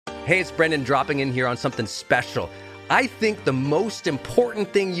Hey, it's Brendan dropping in here on something special. I think the most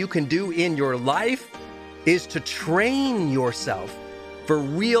important thing you can do in your life is to train yourself for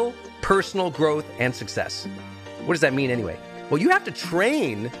real personal growth and success. What does that mean anyway? Well, you have to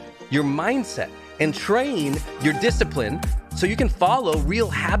train your mindset and train your discipline so you can follow real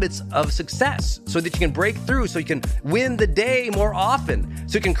habits of success, so that you can break through, so you can win the day more often,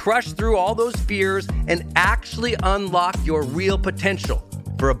 so you can crush through all those fears and actually unlock your real potential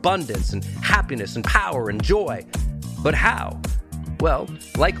for abundance and happiness and power and joy. But how? Well,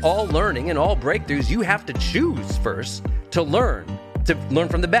 like all learning and all breakthroughs, you have to choose first to learn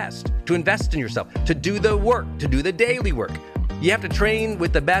from the best, to invest in yourself, to do the work, to do the daily work. You have to train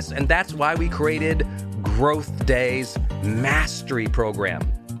with the best, and that's why we created Growth Day's Mastery Program.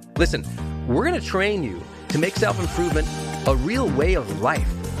 Listen, we're going to train you to make self-improvement a real way of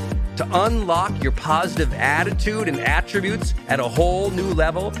life, to unlock your positive attitude and attributes at a whole new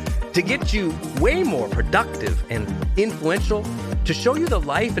level, to get you way more productive and influential, to show you the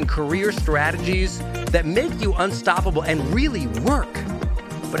life and career strategies that make you unstoppable and really work.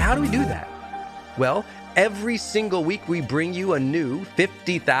 But how do we do that? Well, every single week we bring you a new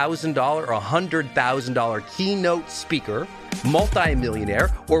 $50,000 or $100,000 keynote speaker, multimillionaire,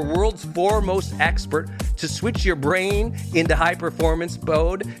 or world's foremost expert to switch your brain into high performance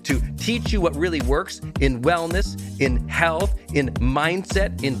mode, to teach you what really works in wellness, in health, in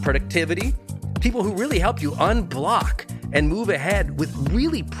mindset, in productivity. People who really help you unblock and move ahead with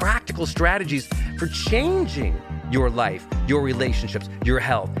really practical strategies for changing your life, your relationships, your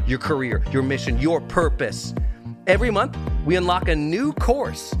health, your career, your mission, your purpose. Every month, we unlock a new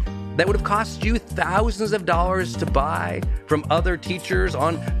course that would have cost you thousands of dollars to buy from other teachers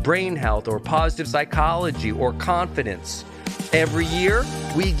on brain health or positive psychology or confidence. Every year,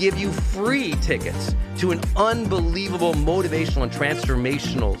 we give you free tickets to an unbelievable motivational and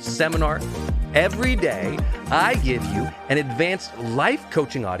transformational seminar. Every day, I give you an advanced life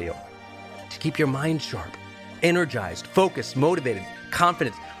coaching audio to keep your mind sharp, energized, focused, motivated,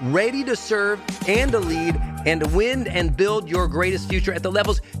 confident, ready to serve and to lead and to win and build your greatest future at the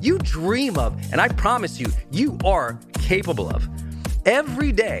levels you dream of. And I promise you, you are capable of.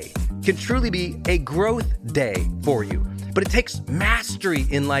 Every day can truly be a growth day for you. But it takes mastery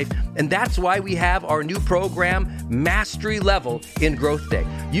in life, and that's why we have our new program, Mastery Level in Growth Day.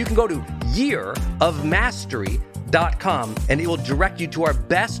 You can go to yearofmastery.com, and it will direct you to our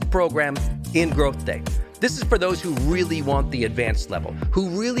best program in Growth Day. This is for those who really want the advanced level, who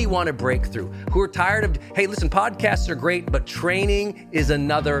really want to break through, who are tired of, hey, listen, podcasts are great, but training is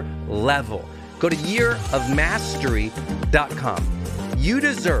another level. Go to yearofmastery.com. You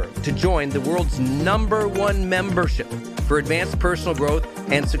deserve to join the world's #1 membership for advanced personal growth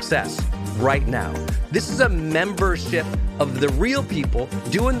and success right now. This is a membership of the real people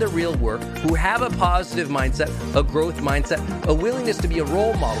doing the real work, who have a positive mindset, a growth mindset, a willingness to be a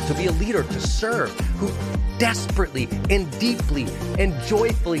role model, to be a leader, to serve, who desperately and deeply and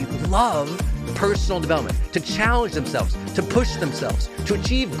joyfully love personal development, to challenge themselves, to push themselves, to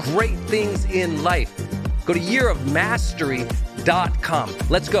achieve great things in life. Go to yearofmastery.com.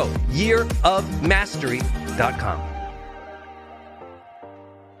 Let's go. yearofmastery.com.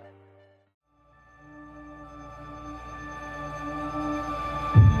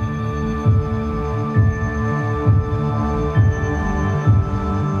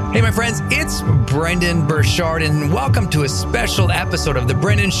 Hey, my friends, it's Brendan Burchard, and welcome to a special episode of The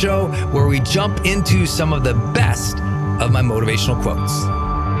Brendan Show, where we jump into some of the best of my motivational quotes.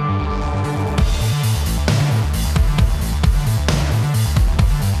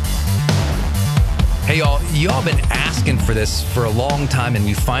 Hey, y'all been asking for this for a long time, and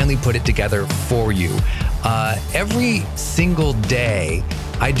we finally put it together for you. Every single day,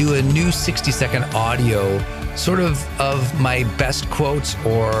 I do a new 60-second audio sort of my best quotes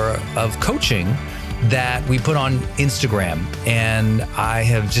or of coaching that we put on Instagram. And I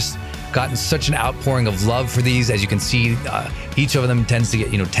have just gotten such an outpouring of love for these. As you can see, each of them tends to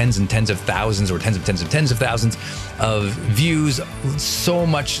get, tens and tens of thousands or tens of thousands of views. So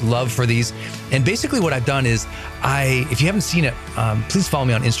much love for these. And basically what I've done is if you haven't seen it, please follow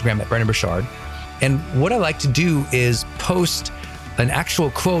me on Instagram at Brendan Burchard. And what I like to do is post an actual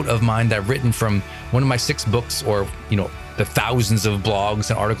quote of mine that I've written from one of my 6 books, or, the thousands of blogs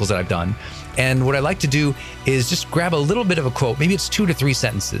and articles that I've done. And what I like to do is just grab a little bit of a quote, maybe it's 2 to 3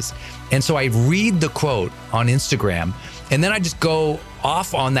 sentences. And so I read the quote on Instagram, and then I just go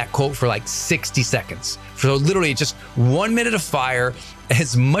off on that quote for like 60 seconds. So literally just 1 minute of fire,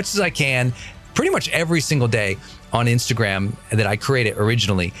 as much as I can, pretty much every single day on Instagram that I created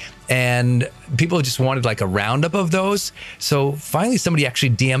originally. and people just wanted like a roundup of those. So finally, somebody actually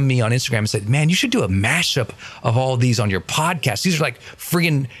DM'd me on Instagram and said, man, you should do a mashup of all these on your podcast. These are like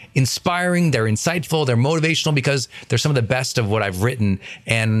friggin' inspiring. They're insightful. They're motivational because they're some of the best of what I've written.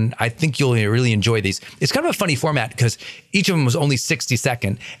 And I think you'll really enjoy these. It's kind of a funny format because each of them was only 60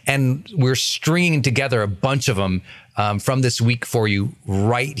 seconds, and we're stringing together a bunch of them from this week for you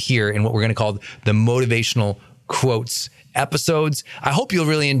right here in what we're going to call the Motivational Quotes episodes. I hope you'll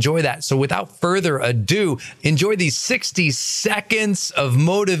really enjoy that. So without further ado, enjoy these 60 seconds of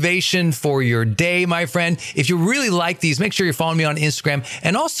motivation for your day, my friend. If you really like these, make sure you're following me on Instagram.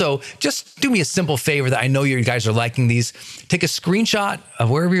 And also, just do me a simple favor that I know you guys are liking these. Take a screenshot of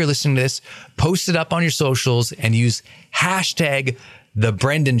wherever you're listening to this, post it up on your socials, and use hashtag The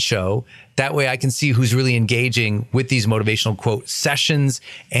Brendan Show. That way I can see who's really engaging with these motivational quote sessions.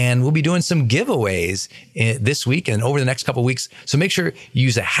 And we'll be doing some giveaways this week and over the next couple of weeks. So make sure you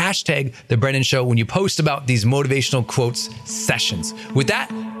use a hashtag The Brendan Show when you post about these motivational quotes sessions. With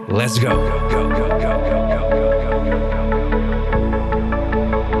that, let's go.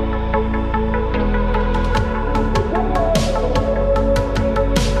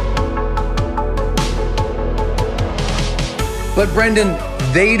 But Brendan,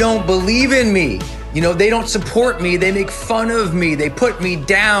 they don't believe in me. You know, they don't support me. They make fun of me. They put me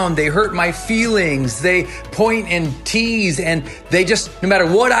down. They hurt my feelings. They point and tease, and they just, no matter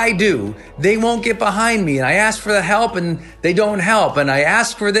what I do, they won't get behind me. And I ask for the help and they don't help. And I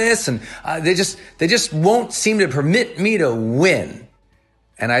ask for this and they just won't seem to permit me to win.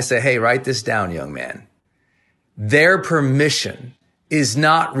 And I say, hey, write this down, young man. Their permission is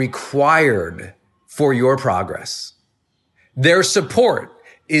not required for your progress. Their support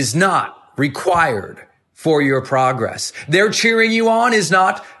is not required for your progress. Their cheering you on is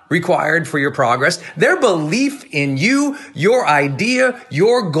not required for your progress. Their belief in you, your idea,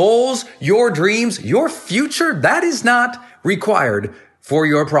 your goals, your dreams, your future, that is not required for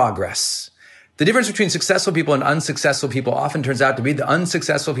your progress. The difference between successful people and unsuccessful people often turns out to be the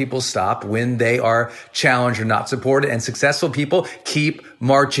unsuccessful people stop when they are challenged or not supported, and successful people keep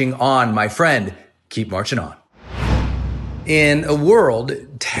marching on. My friend, keep marching on. In a world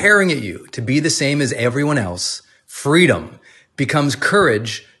tearing at you to be the same as everyone else, freedom becomes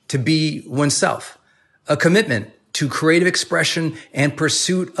courage to be oneself, a commitment to creative expression and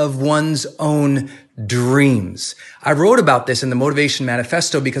pursuit of one's own dreams. I wrote about this in the Motivation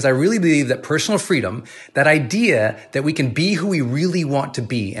Manifesto because I really believe that personal freedom, that idea that we can be who we really want to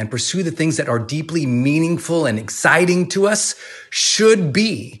be and pursue the things that are deeply meaningful and exciting to us, should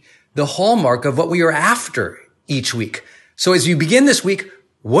be the hallmark of what we are after each week. So as you begin this week,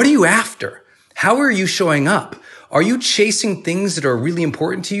 what are you after? How are you showing up? Are you chasing things that are really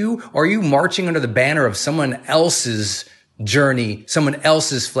important to you? Or are you marching under the banner of someone else's journey, someone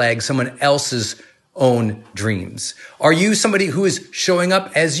else's flag, someone else's own dreams? Are you somebody who is showing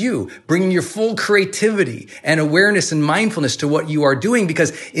up as you, bringing your full creativity and awareness and mindfulness to what you are doing?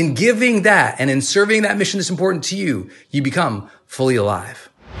 Because in giving that and in serving that mission that's important to you, you become fully alive.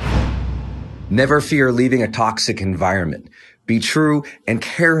 Never fear leaving a toxic environment. Be true and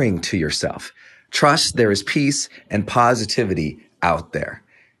caring to yourself. Trust there is peace and positivity out there.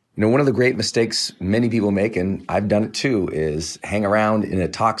 You know, one of the great mistakes many people make, and I've done it too, is hang around in a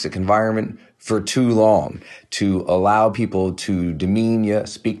toxic environment for too long, to allow people to demean you,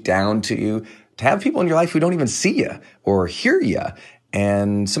 speak down to you, to have people in your life who don't even see you or hear you.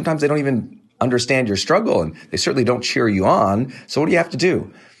 And sometimes they don't even understand your struggle, and they certainly don't cheer you on. So what do you have to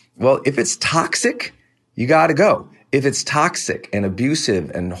do? Well, if it's toxic, you got to go. If it's toxic and abusive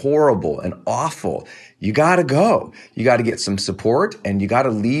and horrible and awful, you got to go. You got to get some support, and you got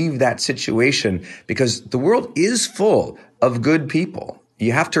to leave that situation, because the world is full of good people.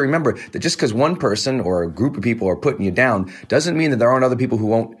 You have to remember that just because one person or a group of people are putting you down doesn't mean that there aren't other people who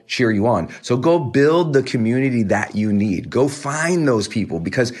won't cheer you on. So go build the community that you need. Go find those people,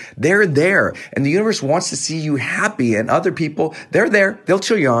 because they're there, and the universe wants to see you happy, and other people, they're there. They'll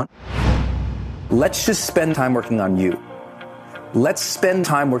cheer you on. Let's just spend time working on you. Let's spend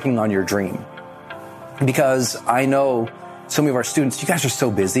time working on your dream. Because I know so many of our students, you guys are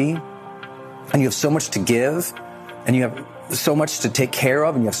so busy, and you have so much to give, and you have so much to take care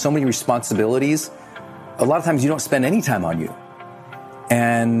of, and you have so many responsibilities. A lot of times you don't spend any time on you.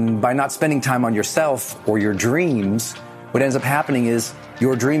 And by not spending time on yourself or your dreams, what ends up happening is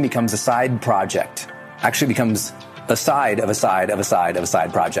your dream becomes a side project. Actually becomes a side of a side of a side of a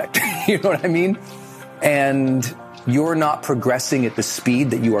side project. You know what I mean? And you're not progressing at the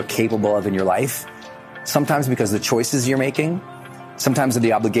speed that you are capable of in your life. Sometimes because of the choices you're making, sometimes of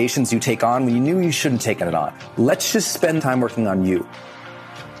the obligations you take on when you knew you shouldn't take it on. Let's just spend time working on you.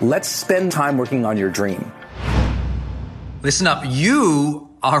 Let's spend time working on your dream. Listen up.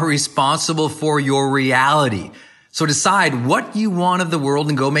 You are responsible for your reality. So decide what you want of the world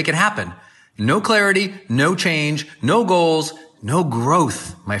and go make it happen. No clarity, no change, no goals, no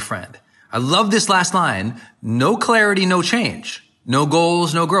growth, my friend. I love this last line. No clarity, no change. No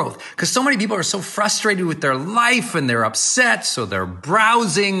goals, no growth. Because so many people are so frustrated with their life and they're upset. So they're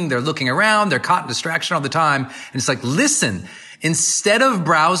browsing, they're looking around, they're caught in distraction all the time. And it's like, listen, instead of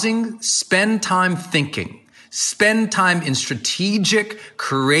browsing, spend time thinking. Spend time in strategic,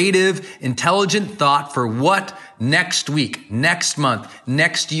 creative, intelligent thought for what next week, next month,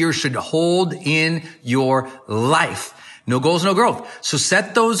 next year should hold in your life. No goals, no growth. So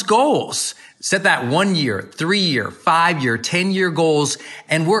set those goals. Set that 1 year, 3 year, 5 year, 10-year goals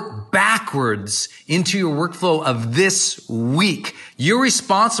and work backwards into your workflow of this week. You're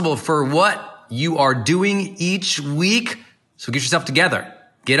responsible for what you are doing each week. So get yourself together.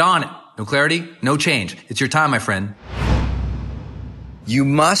 Get on it. No clarity, no change. It's your time, my friend. You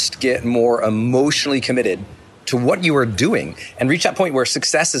must get more emotionally committed to what you are doing and reach that point where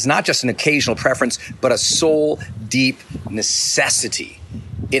success is not just an occasional preference, but a soul deep necessity.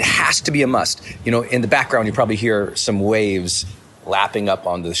 It has to be a must. You know, in the background, you probably hear some waves lapping up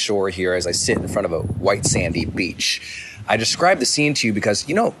on the shore here as I sit in front of a white sandy beach. I describe the scene to you because,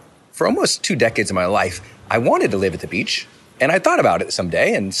 you know, for almost 2 decades of my life, I wanted to live at the beach. And I thought about it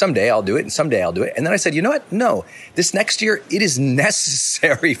someday, and someday I'll do it, and someday I'll do it. And then I said, you know what? No, this next year, it is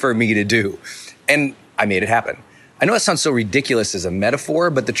necessary for me to do. And I made it happen. I know it sounds so ridiculous as a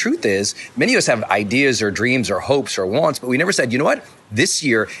metaphor, but the truth is, many of us have ideas or dreams or hopes or wants, but we never said, you know what? This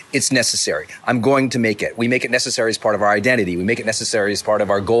year, it's necessary. I'm going to make it. We make it necessary as part of our identity. We make it necessary as part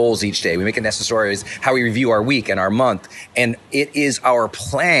of our goals each day. We make it necessary as how we review our week and our month. And it is our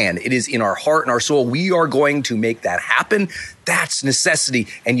plan. It is in our heart and our soul. We are going to make that happen. That's necessity.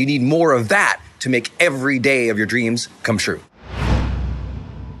 And you need more of that to make every day of your dreams come true.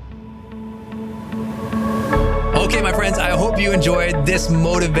 Okay, my friends, I hope you enjoyed this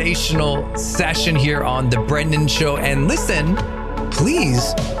motivational session here on The Brendan Show. And listen,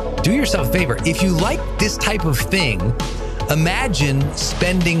 please do yourself a favor. If you like this type of thing, imagine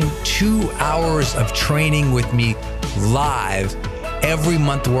spending 2 hours of training with me live every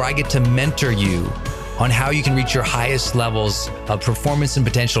month where I get to mentor you on how you can reach your highest levels of performance and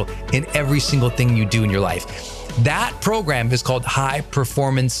potential in every single thing you do in your life. That program is called High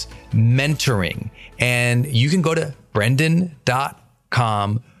Performance Mentoring. And you can go to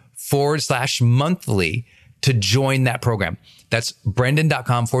brendan.com/monthly to join that program. That's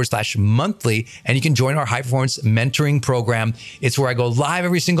brendan.com/monthly. And you can join our high performance mentoring program. It's where I go live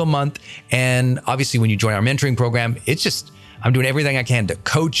every single month. And obviously when you join our mentoring program, it's just, I'm doing everything I can to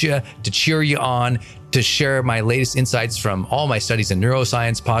coach you, to cheer you on, to share my latest insights from all my studies in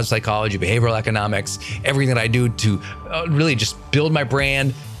neuroscience, positive psychology, behavioral economics, everything that I do to really just build my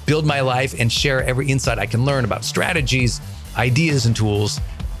brand, build my life, and share every insight I can learn about strategies, ideas, and tools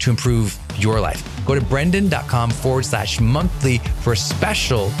to improve your life. Go to brendan.com/monthly for a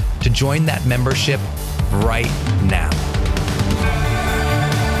special to join that membership right now.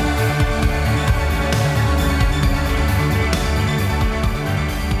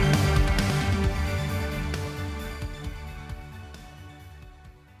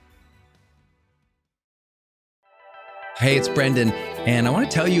 Hey, it's Brendan, and I want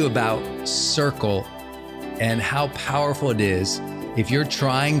to tell you about Circle and how powerful it is if you're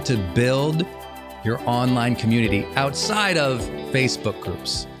trying to build your online community outside of Facebook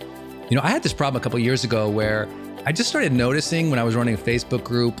groups. You know, I had this problem a couple of years ago where I just started noticing when I was running a Facebook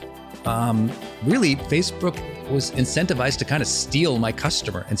group, really Facebook was incentivized to kind of steal my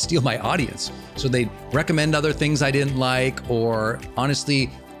customer and steal my audience. So they'd recommend other things I didn't like, or honestly,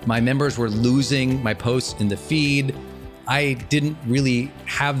 my members were losing my posts in the feed. I didn't really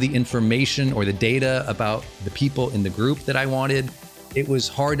have the information or the data about the people in the group that I wanted. It was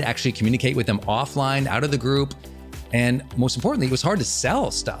hard to actually communicate with them offline, out of the group. And most importantly, it was hard to sell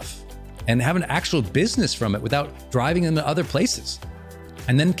stuff and have an actual business from it without driving them to other places.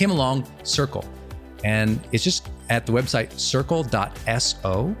 And then came along Circle. And it's just at the website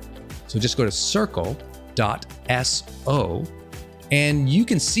circle.so. So just go to circle.so. And you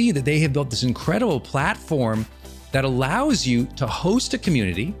can see that they have built this incredible platform that allows you to host a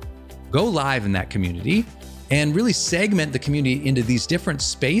community, go live in that community, and really segment the community into these different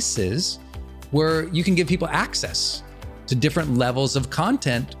spaces where you can give people access to different levels of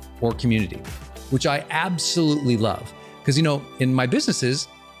content or community, which I absolutely love. Because, you know, in my businesses,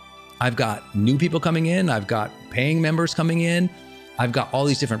 I've got new people coming in, I've got paying members coming in, I've got all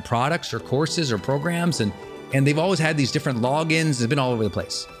these different products or courses or programs, and And they've always had these different logins. It's been all over the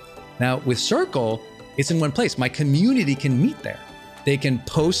place. Now with Circle, it's in one place. My community can meet there. They can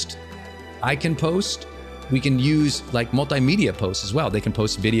post, I can post. We can use like multimedia posts as well. They can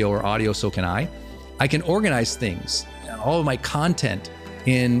post video or audio, so can I. I can organize things, all of my content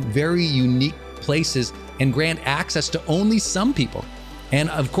in very unique places and grant access to only some people. And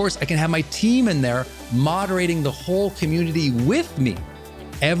of course, I can have my team in there moderating the whole community with me.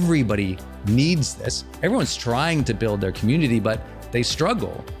 Everybody needs this. Everyone's trying to build their community, but they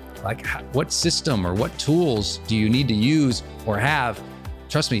struggle. Like, what system or what tools do you need to use or have?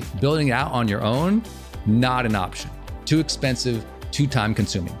 Trust me, building it out on your own, not an option. Too expensive, too time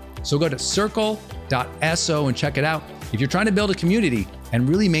consuming. So go to circle.so and check it out. If you're trying to build a community and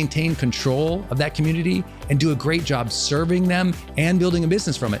really maintain control of that community and do a great job serving them and building a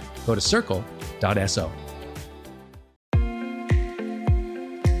business from it, go to circle.so.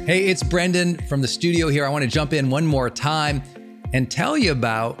 Hey, it's Brendan from the studio here. I want to jump in one more time and tell you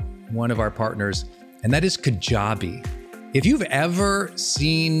about one of our partners, and that is Kajabi. If you've ever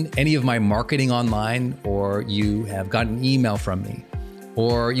seen any of my marketing online, or you have gotten an email from me,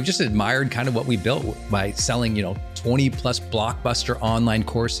 or you've just admired kind of what we built by selling, 20 plus blockbuster online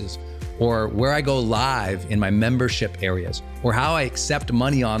courses, or where I go live in my membership areas, or how I accept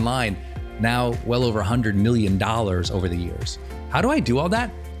money online, now well over $100 million over the years. How do I do all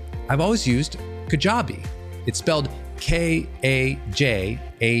that? I've always used Kajabi. It's spelled Kajabi.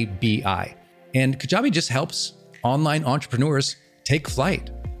 And Kajabi just helps online entrepreneurs take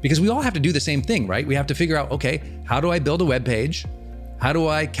flight, because we all have to do the same thing, right? We have to figure out, okay, how do I build a web page? How do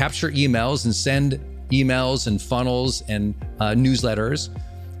I capture emails and send emails and funnels and newsletters?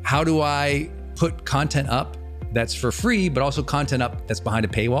 How do I put content up that's for free, but also content up that's behind a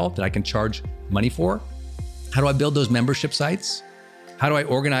paywall that I can charge money for? How do I build those membership sites? How do I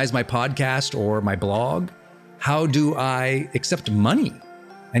organize my podcast or my blog? How do I accept money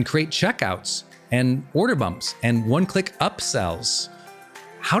and create checkouts and order bumps and one-click upsells?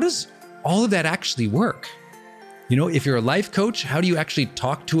 How does all of that actually work? If you're a life coach, how do you actually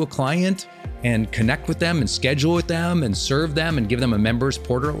talk to a client and connect with them and schedule with them and serve them and give them a members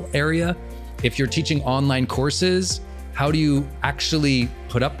portal area? If you're teaching online courses, how do you actually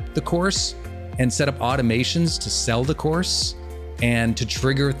put up the course and set up automations to sell the course and to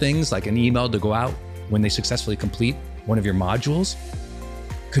trigger things like an email to go out when they successfully complete one of your modules?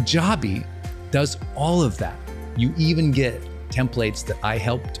 Kajabi does all of that. You even get templates that I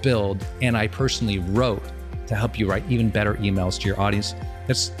helped build and I personally wrote to help you write even better emails to your audience.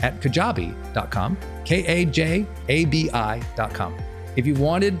 That's at kajabi.com, Kajabi.com. If you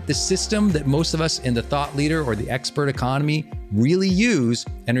wanted the system that most of us in the thought leader or the expert economy really use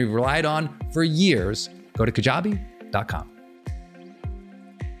and we've relied on for years, go to kajabi.com.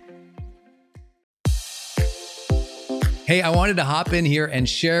 Hey, I wanted to hop in here and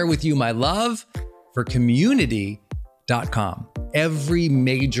share with you my love for community.com. Every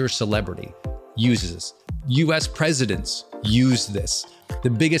major celebrity uses this. US presidents use this.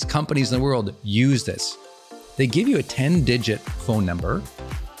 The biggest companies in the world use this. They give you a 10-digit phone number,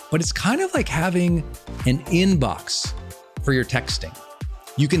 but it's kind of like having an inbox for your texting.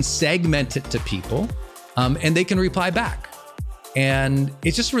 You can segment it to people, and they can reply back. And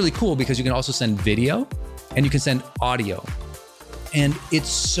it's just really cool because you can also send video and you can send audio. And it's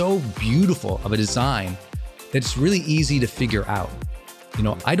so beautiful of a design that it's really easy to figure out.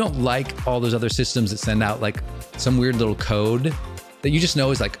 I don't like all those other systems that send out like some weird little code that you just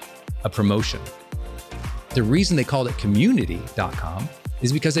know is like a promotion. The reason they called it community.com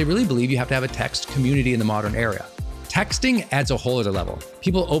is because they really believe you have to have a text community in the modern era. Texting adds a whole other level.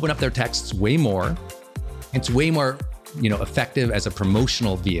 People open up their texts way more. It's way more, effective as a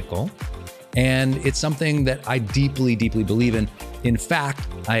promotional vehicle. And it's something that I deeply, deeply believe in. In fact,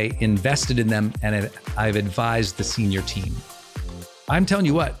 I invested in them and I've advised the senior team. I'm telling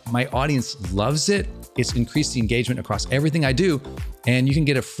you what, my audience loves it. It's increased the engagement across everything I do. And you can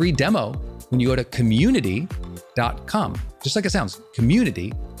get a free demo when you go to community.com. Just like it sounds,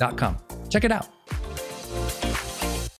 community.com. Check it out.